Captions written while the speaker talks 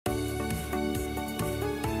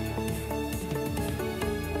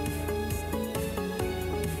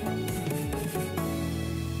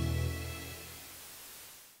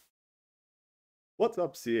What's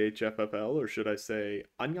up, CHFFL, or should I say,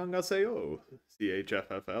 annyeonghaseyo,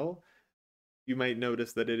 CHFFL? You might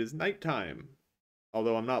notice that it is nighttime,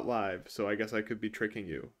 although I'm not live, so I guess I could be tricking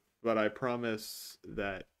you. But I promise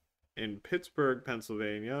that in Pittsburgh,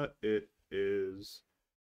 Pennsylvania, it is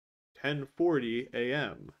 10:40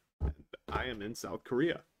 a.m. and I am in South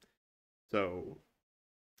Korea. So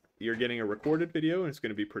you're getting a recorded video, and it's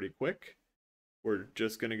going to be pretty quick. We're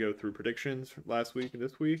just going to go through predictions last week and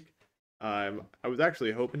this week. I was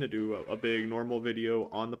actually hoping to do a big normal video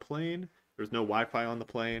on the plane. There's no Wi-Fi on the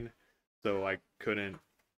plane, so I couldn't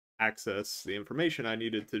access the information I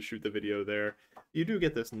needed to shoot the video there. You do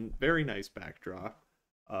get this very nice backdrop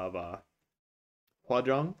of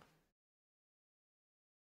Hwajong,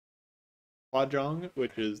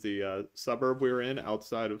 which is the suburb we were in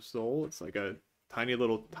outside of Seoul. It's like a tiny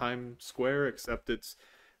little Times Square, except it's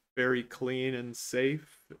very clean and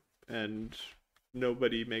safe, and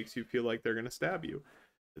nobody makes you feel like they're going to stab you.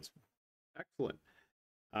 It's excellent.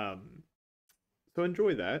 So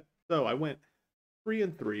enjoy that. So I went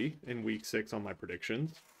 3-3 in week 6 on my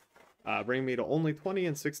predictions, bringing me to only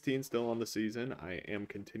 20-16 still on the season. I am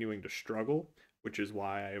continuing to struggle, which is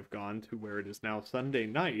why I have gone to where it is now Sunday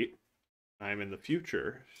night. I'm in the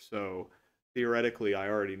future, so theoretically I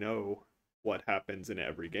already know what happens in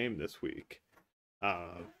every game this week.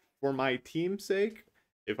 For my team's sake,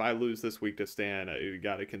 if I lose this week to Stan, you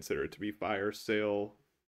got to consider it to be fire sale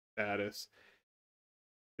status.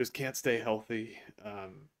 Just can't stay healthy.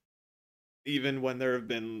 Even when there have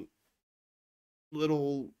been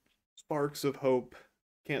little sparks of hope,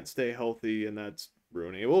 can't stay healthy, and that's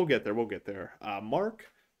ruining it. We'll get there. We'll get there. Mark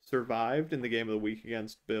survived in the game of the week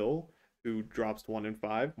against Bill, who drops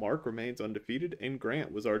 1-5. Mark remains undefeated, and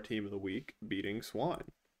Grant was our team of the week, beating Swan.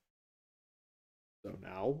 So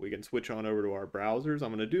now we can switch on over to our browsers.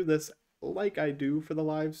 I'm going to do this like I do for the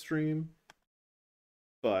live stream,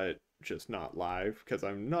 but just not live, because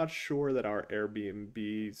I'm not sure that our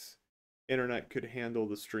Airbnb's internet could handle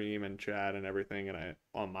the stream and chat and everything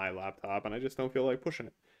on my laptop, and I just don't feel like pushing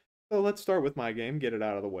it. So let's start with my game, get it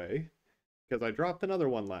out of the way, because I dropped another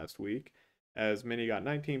one last week, as Minnie got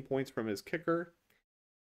 19 points from his kicker,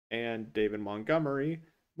 and David Montgomery,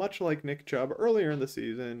 much like Nick Chubb earlier in the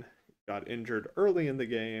season, got injured early in the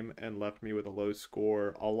game and left me with a low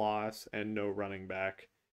score, a loss, and no running back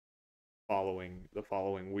following the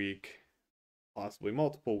following week, possibly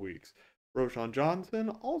multiple weeks. Roshan Johnson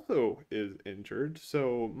also is injured,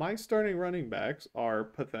 so my starting running backs are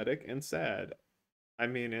pathetic and sad. I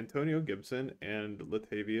mean, Antonio Gibson and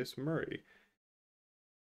Latavius Murray.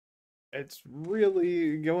 It's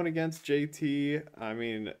really going against JT. I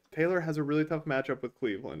mean, Taylor has a really tough matchup with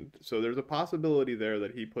Cleveland, so there's a possibility there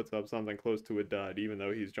that he puts up something close to a dud, even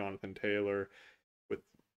though he's Jonathan Taylor. With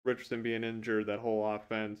Richardson being injured, that whole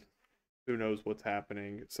offense, who knows what's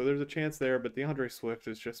happening. So there's a chance there, but DeAndre Swift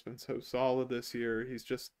has just been so solid this year. He's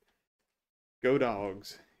just, go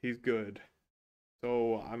Dogs. He's good.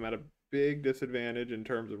 So I'm at a big disadvantage in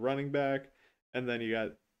terms of running back, and then you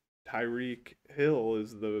got Tyreek Hill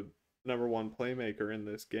is the number one playmaker in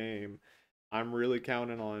this game. I'm really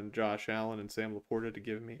counting on Josh Allen and Sam Laporta to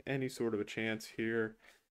give me any sort of a chance here.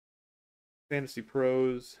 Fantasy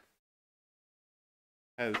Pros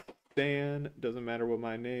has Stan, doesn't matter what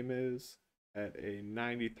my name is, at a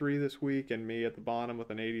 93 this week, and me at the bottom with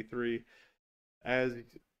an 83. As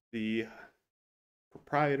the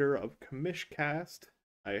proprietor of Commish Cast,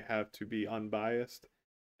 I have to be unbiased.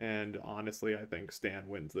 And honestly, I think Stan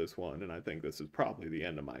wins this one, and I think this is probably the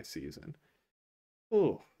end of my season.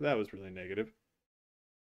 Oh, that was really negative.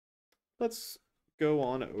 Let's go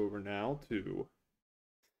on over now to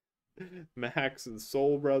Max and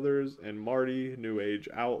Soul Brothers and Marty, New Age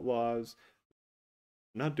Outlaws.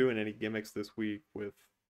 I'm not doing any gimmicks this week with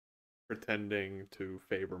pretending to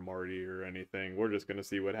favor Marty or anything. We're just going to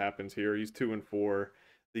see what happens here. He's 2-4.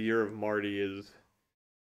 The year of Marty is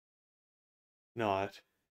not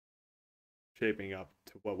shaping up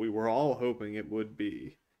to what we were all hoping it would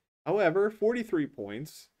be. However, 43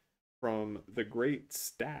 points from the great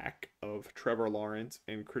stack of Trevor Lawrence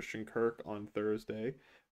and Christian Kirk on Thursday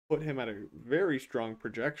put him at a very strong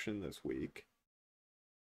projection this week.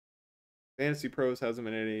 Fantasy Pros has him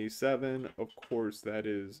at an 87. Of course, that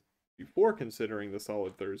is before considering the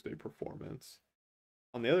solid Thursday performance.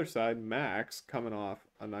 On the other side, Max coming off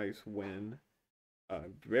a nice win,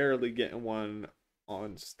 barely getting one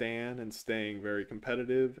on Stan and staying very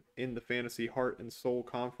competitive in the Fantasy Heart and Soul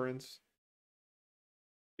Conference,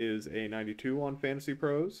 is a 92 on Fantasy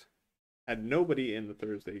Pros. Had nobody in the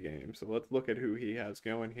Thursday game, so let's look at who he has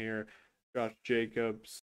going here. Josh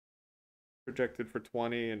Jacobs projected for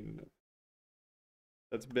 20, and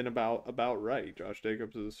that's been about right. Josh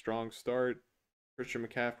Jacobs is a strong start. Christian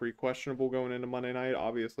McCaffrey questionable going into Monday night.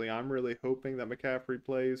 Obviously, I'm really hoping that McCaffrey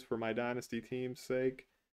plays for my dynasty team's sake.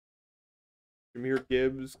 Jahmyr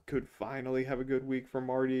Gibbs could finally have a good week for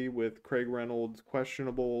Marty with Craig Reynolds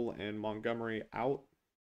questionable and Montgomery out.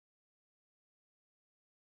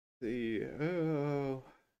 I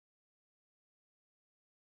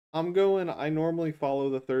normally follow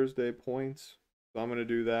the Thursday points, so I'm going to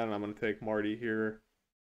do that, and I'm going to take Marty here.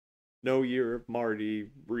 No year of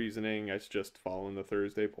Marty reasoning. It's just following the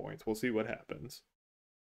Thursday points. We'll see what happens.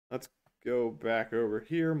 Let's go back over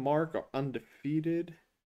here. Mark undefeated.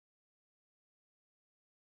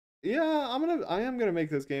 Yeah, I am gonna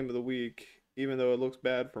make this game of the week, even though it looks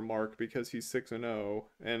bad for Mark because he's 6-0,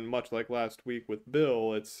 and much like last week with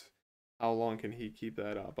Bill, it's how long can he keep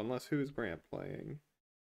that up? Unless who's Grant playing?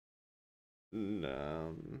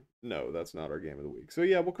 No, that's not our game of the week. So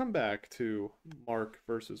yeah, we'll come back to Mark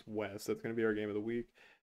versus Wes. That's gonna be our game of the week.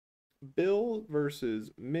 Bill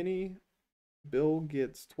versus Minnie. Bill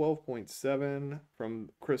gets 12.7 from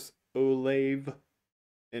Chris Olave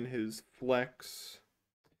in his flex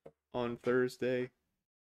on Thursday.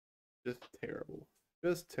 Just terrible.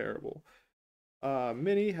 Just terrible.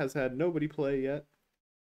 Minnie has had nobody play yet.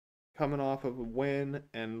 Coming off of a win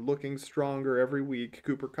and looking stronger every week.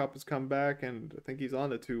 Cooper Kupp has come back, and I think he's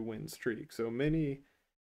on a 2-win streak. So Minnie,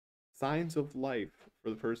 signs of life for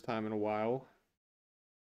the first time in a while.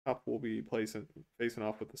 Kupp will be facing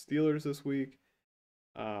off with the Steelers this week.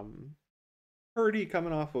 Purdy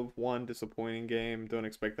coming off of one disappointing game. Don't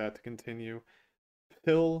expect that to continue.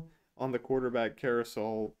 Hill on the quarterback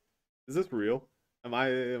carousel. Is this real? Am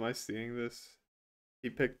I seeing this? He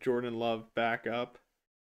picked Jordan Love back up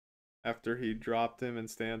after he dropped him and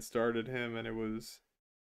Stan started him, and it was,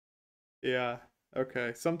 yeah,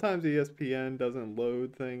 okay. Sometimes ESPN doesn't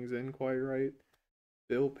load things in quite right.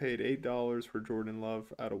 Bill paid $8 for Jordan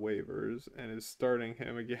Love out of waivers and is starting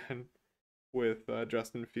him again with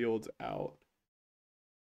Justin Fields out.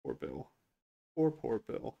 Poor Bill. Poor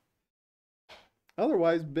Bill.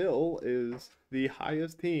 Otherwise, Bill is the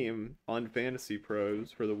highest team on Fantasy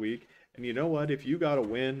Pros for the week. And you know what? If you got a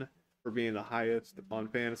win for being the highest on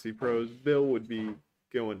Fantasy Pros, Bill would be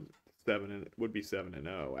going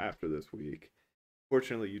 7-0 after this week.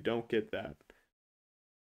 Fortunately, you don't get that.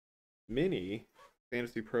 Minnie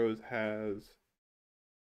Fantasy Pros has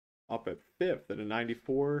up at 5th at a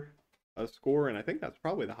 94 score, and I think that's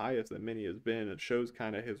probably the highest that Minnie has been. It shows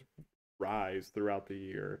kind of his rise throughout the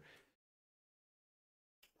year.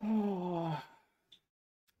 Oh,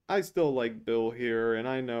 I still like Bill here, and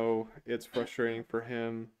I know it's frustrating for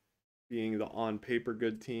him being the on paper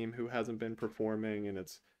good team who hasn't been performing, and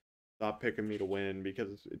it's not picking me to win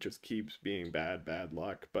because it just keeps being bad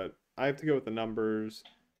luck. But I have to go with the numbers.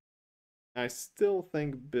 I still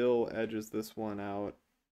think Bill edges this one out.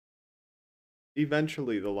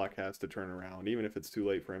 Eventually, the luck has to turn around, even if it's too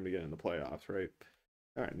late for him to get in the playoffs, right?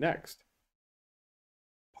 All right, next.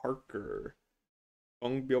 Parker.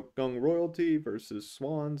 Gung Royalty versus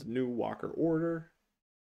Swan's New Walker Order.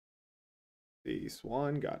 The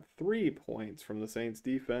Swan got 3 points from the Saints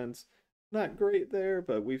defense. Not great there,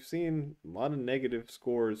 but we've seen a lot of negative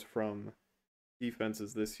scores from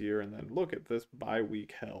defenses this year. And then look at this bye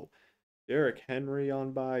week hell. Derrick Henry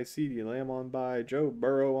on bye, CeeDee Lamb on bye, Joe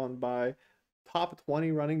Burrow on bye, top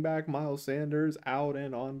 20 running back Miles Sanders out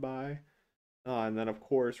and on bye. And then, of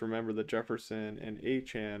course, remember that Jefferson and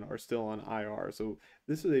Achane are still on IR. So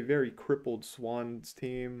this is a very crippled Swans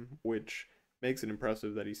team, which makes it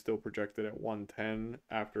impressive that he's still projected at 110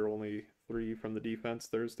 after only 3 from the defense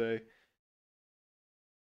Thursday.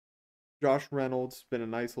 Josh Reynolds been a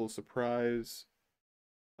nice little surprise.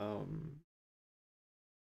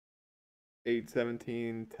 8,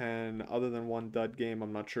 17, 10. Other than one dud game,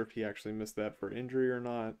 I'm not sure if he actually missed that for injury or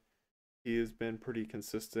not. He has been pretty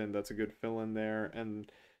consistent. That's a good fill-in there.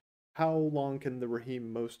 And how long can the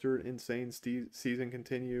Raheem Mostert insane season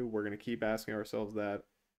continue? We're going to keep asking ourselves that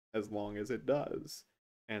as long as it does.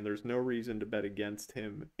 And there's no reason to bet against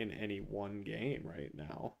him in any one game right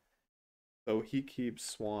now. So he keeps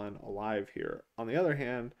Swan alive here. On the other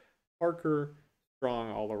hand, Parker,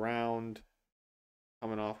 strong all around,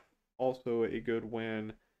 coming off also a good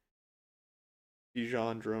win.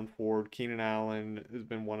 Bijan, Jerome Ford, Keenan Allen has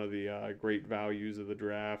been one of the great values of the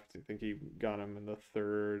draft. I think he got him in the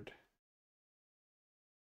 3rd.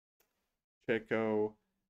 Checo,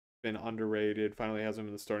 been underrated. Finally has him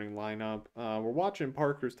in the starting lineup. We're watching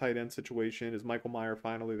Parker's tight end situation. Is Michael Mayer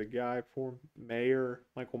finally the guy for Mayer?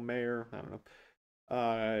 Michael Mayer? I don't know.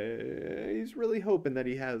 He's really hoping that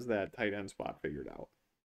he has that tight end spot figured out.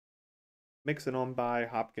 Mixon on bye,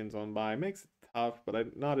 Hopkins on bye. Makes it tough,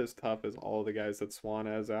 but not as tough as all the guys that Swan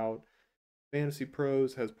has out. Fantasy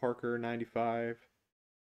Pros has Parker 95,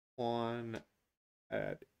 Swan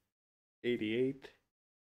at 88.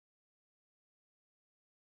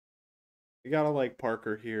 You gotta like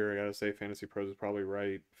Parker here. I gotta say Fantasy Pros is probably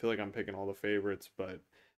right. I feel like I'm picking all the favorites, but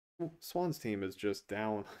Swan's team is just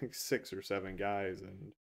down like 6 or 7 guys,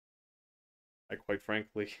 and I quite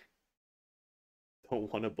frankly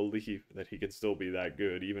don't want to believe that he can still be that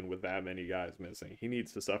good, even with that many guys missing. He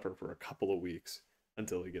needs to suffer for a couple of weeks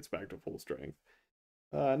until he gets back to full strength.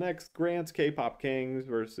 Next, Grant's K-Pop Kings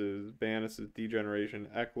versus Banis's Degeneration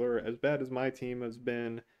Eckler. As bad as my team has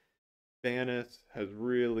been, Banis has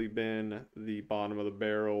really been the bottom of the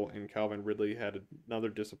barrel, and Calvin Ridley had another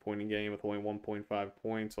disappointing game with only 1.5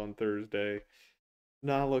 points on Thursday.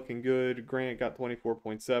 Not looking good. Grant got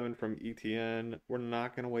 24.7 from ETN. We're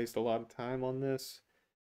not going to waste a lot of time on this.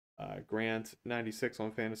 Grant, 96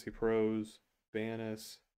 on Fantasy Pros.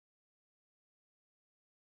 Banis,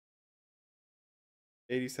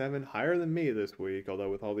 87, higher than me this week,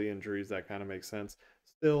 although with all the injuries, that kind of makes sense.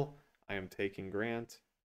 Still, I am taking Grant.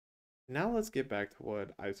 Now let's get back to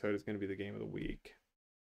what I said is going to be the game of the week.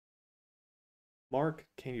 Mark,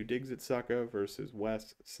 can you digs it sucker versus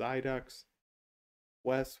Wes Psyducks.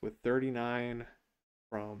 Wes with 39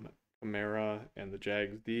 from Kamara and the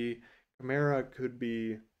Jags D. Kamara could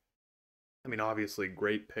be, I mean, obviously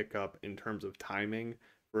great pickup in terms of timing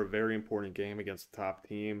for a very important game against the top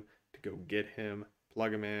team to go get him,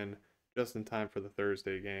 plug him in just in time for the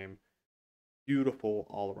Thursday game. Beautiful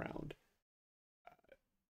all around.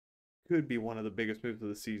 Could be one of the biggest moves of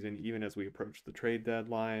the season, even as we approach the trade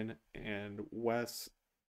deadline. And Wes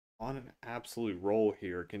on an absolute roll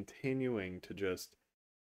here, continuing to just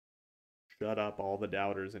shut up all the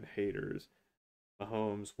doubters and haters.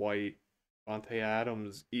 Mahomes, White, Vontae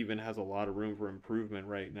Adams even has a lot of room for improvement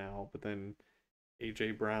right now, but then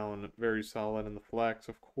AJ Brown, very solid in the flex,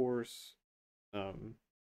 of course. Yeah,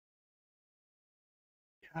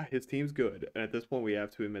 his team's good. And at this point, we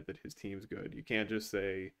have to admit that his team's good. You can't just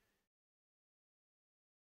say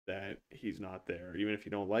that he's not there. Even if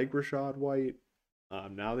you don't like Rashad White,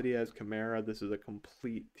 now that he has Kamara, this is a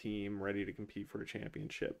complete team ready to compete for a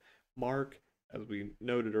championship. Mark, as we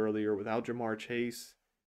noted earlier, without Jamar Chase,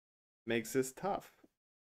 makes this tough.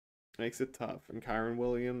 Makes it tough. And Kyron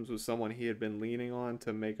Williams was someone he had been leaning on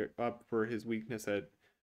to make up for his weakness at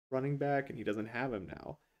running back, and he doesn't have him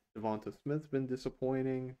now. Devonta Smith's been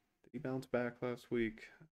disappointing. Did he bounce back last week?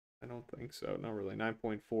 I don't think so. Not really.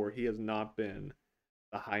 9.4. He has not been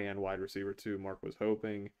the high-end wide receiver too Mark was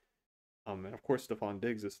hoping. And of course, Stephon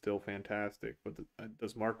Diggs is still fantastic, but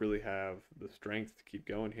does Mark really have the strength to keep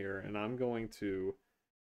going here? And I'm going to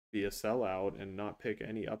be a sellout and not pick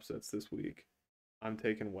any upsets this week. I'm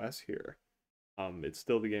taking Wes here. It's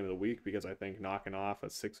still the game of the week because I think knocking off a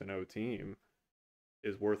 6-0 team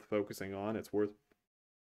is worth focusing on. It's worth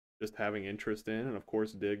just having interest in. And of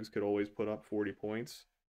course, Diggs could always put up 40 points.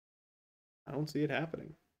 I don't see it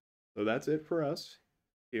happening. So that's it for us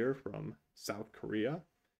here from South Korea.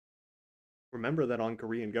 Remember that on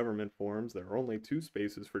Korean government forms, there are only 2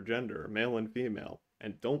 spaces for gender, male and female.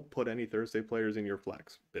 And don't put any Thursday players in your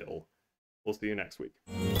flex, Bill. We'll see you next week.